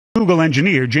Google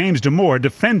engineer James Damore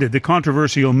defended the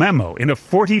controversial memo in a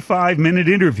 45-minute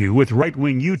interview with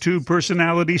right-wing YouTube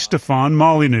personality Stefan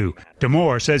Molyneux.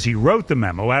 Damore says he wrote the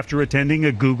memo after attending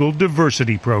a Google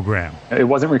diversity program. It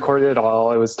wasn't recorded at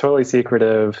all. It was totally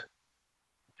secretive.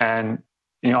 And,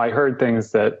 I heard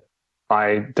things that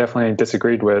I definitely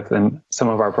disagreed with in some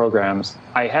of our programs.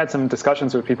 I had some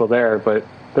discussions with people there, but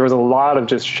there was a lot of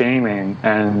just shaming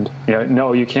and,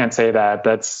 no, you can't say that.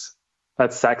 That's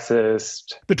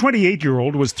sexist. The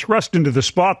 28-year-old was thrust into the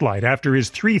spotlight after his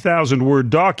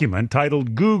 3,000-word document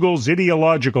titled Google's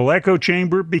Ideological Echo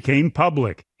Chamber became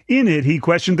public. In it, he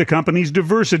questioned the company's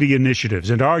diversity initiatives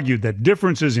and argued that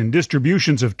differences in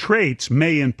distributions of traits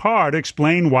may in part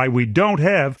explain why we don't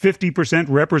have 50%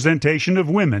 representation of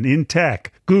women in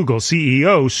tech. Google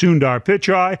CEO Sundar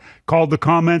Pichai called the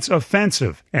comments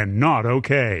offensive and not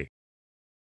okay.